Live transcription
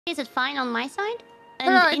Is it fine on my side? And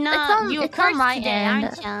it's on my end,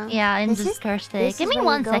 aren't you? Yeah, in this cursed day. Give me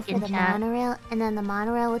 1 second, chat. Monorail, and then the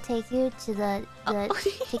monorail will take you to the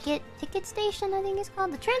ticket station, I think it's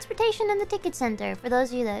called. The transportation and the ticket center. For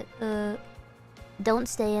those of you that don't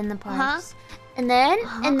stay in the parks. And then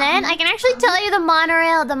I can actually tell you the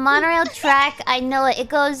monorail track. I know it. It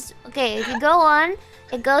goes, okay, if you go on,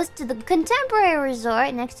 it goes to the Contemporary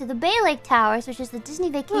Resort next to the Bay Lake Towers, which is the Disney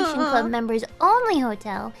Vacation Club members only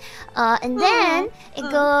hotel. And then it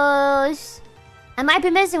goes, I might be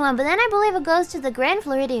missing one, but then I believe it goes to the Grand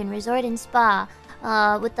Floridian Resort and Spa.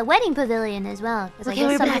 With the wedding pavilion as well, because I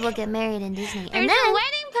guess some people get married in Disney. There's a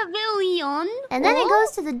wedding pavilion. And then it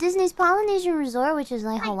goes to the Disney's Polynesian Resort, which is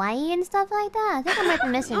like Hawaii and stuff like that. I think I might be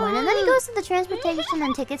missing one. And then it goes to the Transportation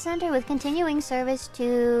and Ticket Center with continuing service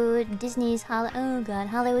to Disney's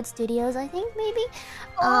Hollywood Studios, I think maybe.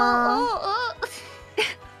 Oh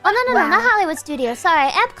no, not Hollywood Studios.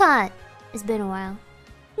 Sorry, Epcot. It's been a while.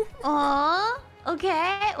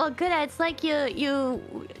 Okay, well, good. It's like you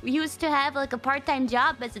used to have like a part-time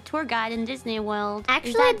job as a tour guide in Disney World.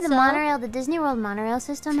 Actually, the monorail, the Disney World monorail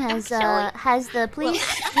system has the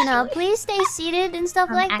please stay seated and stuff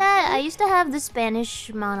like that. I used to have the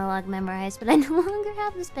Spanish monologue memorized, but I no longer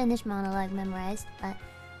have the Spanish monologue memorized. But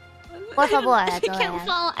por favor, that's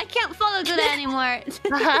all I can't follow good anymore.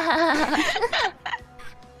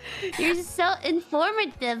 You're so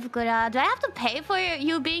informative, Gura. Do I have to pay for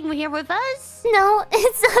you being here with us? No,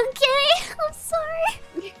 it's okay. I'm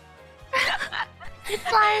sorry. It's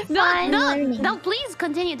fine. No, please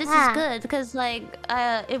continue. This is good because like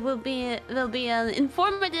it will be an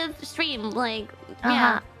informative stream. Like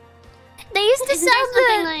They used to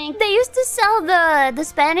sell the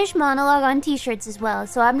Spanish monologue on T-shirts as well,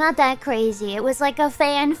 so I'm not that crazy. It was like a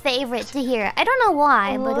fan favorite to hear. I don't know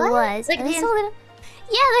why, but it was. Like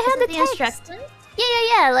yeah, they had the text. Instructions?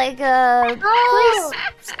 Yeah. Like, please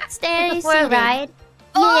stay before a ride.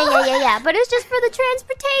 Yeah. But it's just for the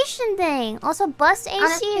transportation thing. Also, bus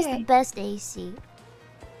AC is the best AC.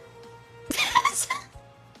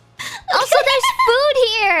 Also, there's food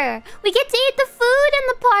here. We get to eat the food in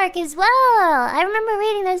the park as well. I remember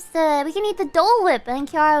reading this. We can eat the Dole Whip, and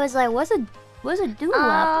Kiara was like, "What's a Dole Whip?"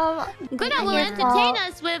 Gura will entertain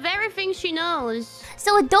us with everything she knows.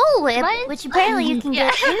 So a Dole Whip, which apparently you can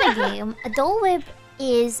get in the game, a Dole Whip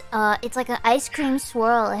is it's like an ice cream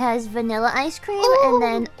swirl. It has vanilla ice cream and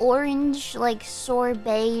then orange like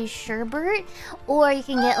sorbet sherbet, or you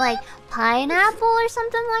can get like pineapple or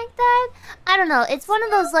something like that. I don't know. It's one of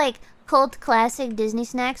those like cult classic Disney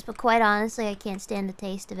snacks, but quite honestly, I can't stand the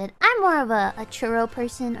taste of it. I'm more of a churro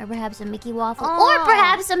person, or perhaps a Mickey waffle, or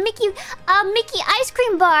perhaps a Mickey ice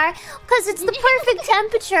cream bar, because it's the perfect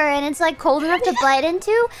temperature and it's like cold enough to bite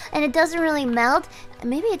into, and it doesn't really melt.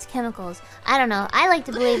 Maybe it's chemicals. I don't know. I like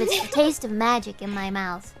to believe it's the taste of magic in my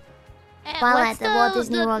mouth. While at the Walt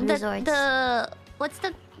Disney World resorts. What's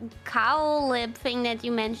the cow lip thing that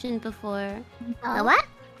you mentioned before? The what?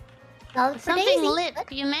 Something lip.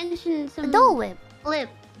 You mentioned some... The Dole Whip. Lip.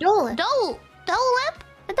 Dole Whip. Dole Whip?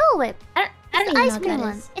 The Dole Whip. I don't the even ice know cream what that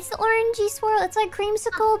one. is. It's the orangey swirl. It's like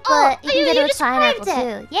creamsicle, but you can get it with pineapple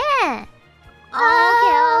too. Yeah.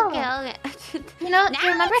 Okay. You know, do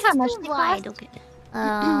you remember how much they cost? Okay.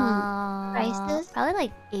 Prices? Probably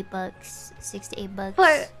like $8, $6 to $8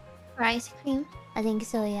 For ice cream? I think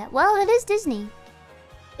so. Yeah. Well, it is Disney.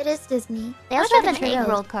 It is Disney. They also have an egg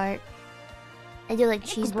roll cart. I do like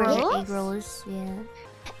cheeseburger egg rolls. Yeah.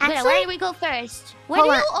 Actually, where do we go first? Where do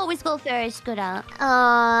you always go first, Gura?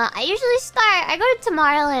 I usually I go to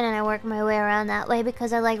Tomorrowland and I work my way around that way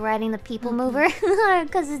because I like riding the People Mover.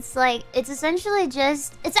 Because it's like, it's essentially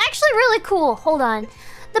just, it's actually really cool. Hold on.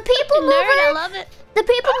 The People Mover. I love it. The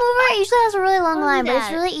People Mover usually has a really long line, but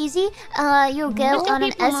it's really easy. You'll get on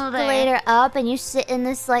an escalator up and you sit in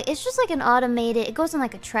this like, it's just like an automated, it goes on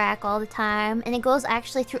like a track all the time. And it goes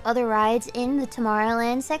actually through other rides in the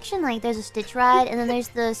Tomorrowland section. Like there's a Stitch ride and then there's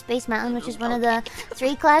the Space Mountain, which is one of the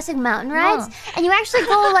 3 classic mountain rides. And you actually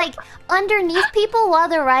go like underneath people while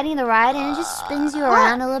they're riding the ride and it just spins you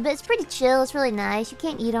around a little bit. It's pretty chill, it's really nice. You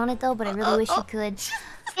can't eat on it though, but I really wish you could.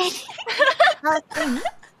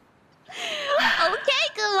 Okay,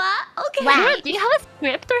 Gura. Okay. Wow. Do you have a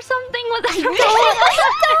script or something? I don't.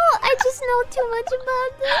 I just know too much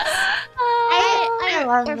about this. I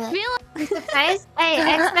love it. I'm surprised.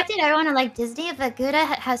 I expected everyone to like Disney, but Gura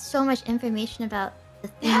has so much information about the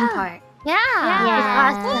theme park. Yeah. It's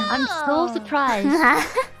awesome. I'm so surprised. I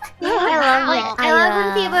love it. I love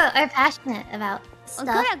when people are passionate about stuff.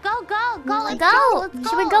 Gura, go. Let's go.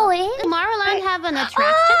 Should we go in? Tomorrowland have an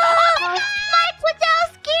attraction.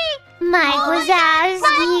 Mike Wazowski!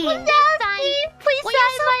 Please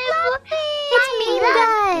It's me,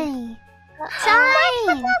 guy.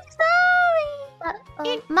 Sorry.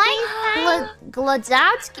 Mike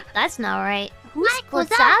Glozowski. That's not right. Who's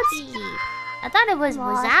Glozowski? I thought it was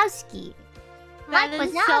Wazowski. Mike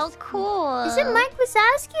was so cool. Is it Mike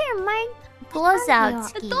Wazowski or Mike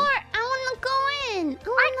Glozowski? The door. I wanna go in.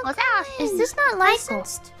 Mike Wazowski. Is this not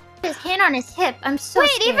licensed? His hand on his hip. I'm so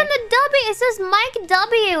scared. Even the W. It says Mike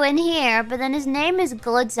W in here, but then his name is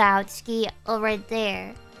Glozowski right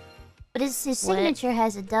there. But his signature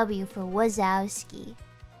has a W for Wazowski.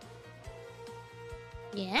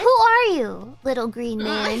 Yes? Who are you, little green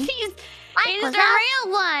man? He's the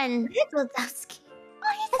real one. Wazowski.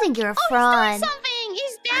 I think you're a fraud. He's doing something.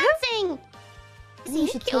 He's dancing. I think you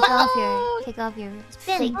should take off your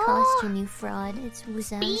fake costume, you fraud. It's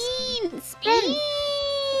Wazowski. Spin.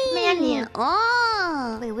 Man,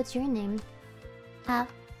 oh. Wait, what's your name?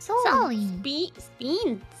 Sully.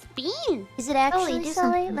 Spin. Is it actually do Sully?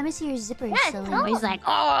 something. Let me see your zipper, Sully. No. He's like,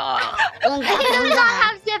 oh. He does not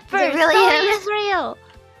have zippers. Really Sully is real.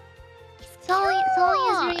 Sully is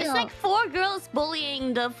real. It's like 4 girls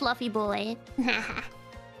bullying the fluffy boy.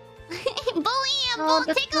 Bully him,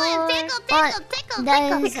 tickle him.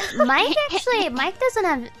 Does Mike actually? Mike doesn't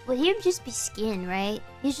have. Well, he'd just be skin, right?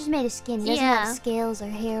 He's just made of skin. He doesn't have scales or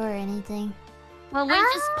hair or anything. Well, we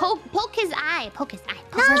just poke his eye. Poke his eye.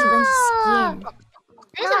 This has a bunch of skin.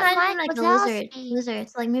 It's like a lizard.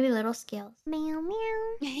 It's like maybe little scales. Meow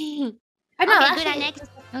meow. Okay, good. Next.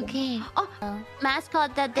 Okay. Oh,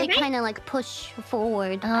 mascot that they kind of like push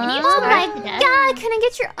forward. Oh my god! Can I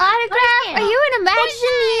get your autograph? Are you an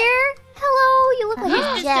Imagineer? Hello, you look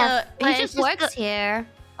like a Jeff. He just works here.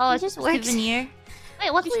 Oh, he just works here.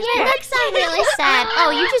 Wait, what's here? You look so really sad. Oh,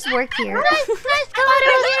 you just work here. Guys, come on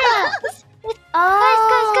over here. Oh,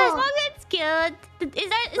 Oh, that's cute. Is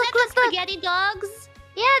that the spaghetti dogs?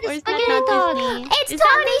 Yeah, the spaghetti dog. It's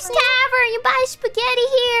Tony's Tavern. You buy spaghetti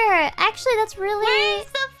here. Actually, that's really Where's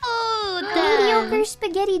the food? mediocre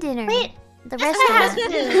spaghetti dinner. Wait, the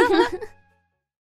restaurant.